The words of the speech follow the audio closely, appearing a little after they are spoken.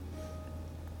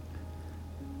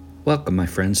Welcome, my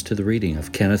friends, to the reading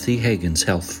of Kenneth E. Hagin's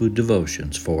Health Food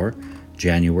Devotions for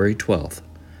January 12th.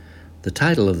 The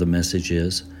title of the message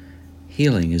is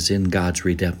Healing is in God's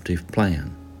Redemptive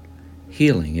Plan.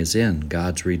 Healing is in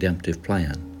God's redemptive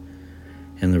plan.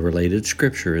 And the related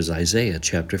scripture is Isaiah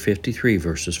chapter 53,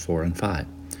 verses 4 and 5.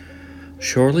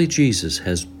 Surely Jesus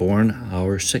has borne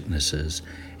our sicknesses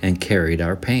and carried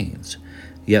our pains,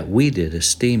 yet we did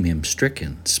esteem him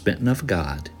stricken, smitten of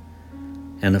God,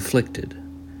 and afflicted.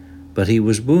 But he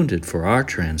was wounded for our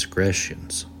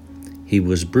transgressions. He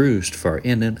was bruised for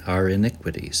our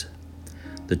iniquities.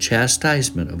 The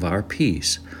chastisement of our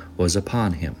peace was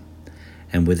upon him,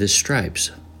 and with his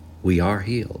stripes we are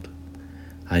healed.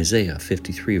 Isaiah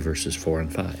 53, verses 4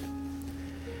 and 5.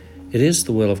 It is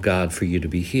the will of God for you to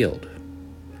be healed.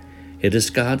 It is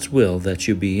God's will that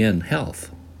you be in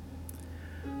health.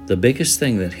 The biggest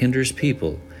thing that hinders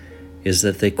people is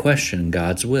that they question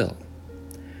God's will.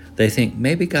 They think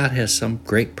maybe God has some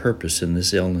great purpose in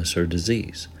this illness or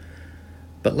disease.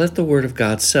 But let the Word of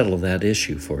God settle that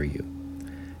issue for you.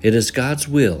 It is God's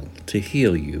will to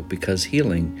heal you because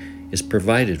healing is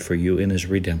provided for you in His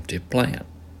redemptive plan.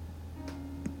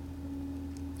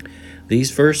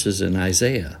 These verses in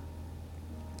Isaiah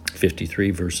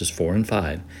 53, verses 4 and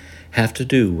 5 have to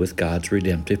do with God's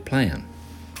redemptive plan.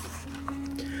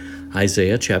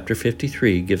 Isaiah chapter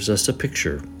 53 gives us a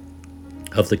picture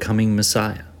of the coming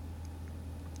Messiah.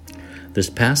 This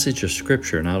passage of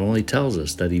Scripture not only tells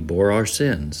us that He bore our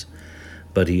sins,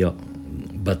 but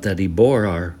that He bore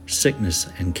our sickness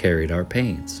and carried our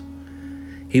pains.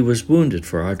 He was wounded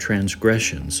for our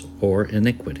transgressions or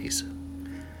iniquities.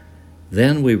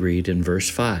 Then we read in verse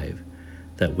 5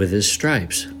 that with His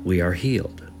stripes we are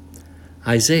healed.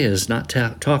 Isaiah is not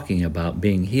talking about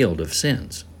being healed of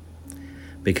sins,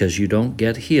 because you don't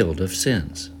get healed of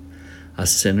sins. A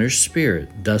sinner's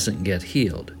spirit doesn't get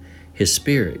healed. His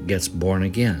spirit gets born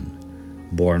again,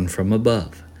 born from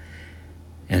above,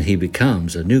 and he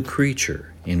becomes a new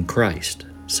creature in Christ.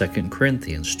 2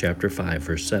 Corinthians chapter 5,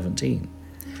 verse 17.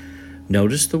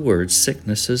 Notice the words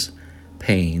sicknesses,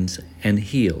 pains, and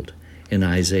healed in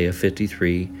Isaiah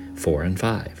 53, 4 and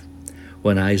 5.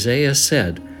 When Isaiah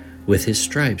said, with his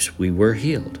stripes we were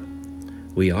healed,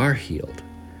 we are healed,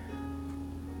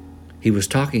 he was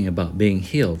talking about being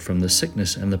healed from the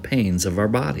sickness and the pains of our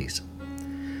bodies.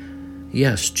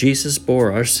 Yes, Jesus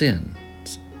bore our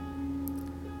sins,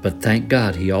 but thank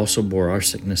God He also bore our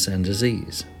sickness and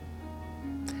disease.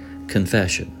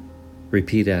 Confession.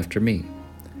 Repeat after me.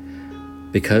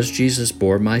 Because Jesus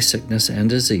bore my sickness and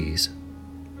disease,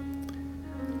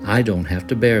 I don't have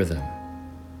to bear them.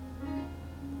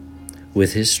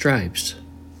 With His stripes,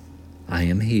 I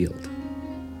am healed.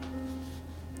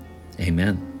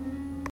 Amen.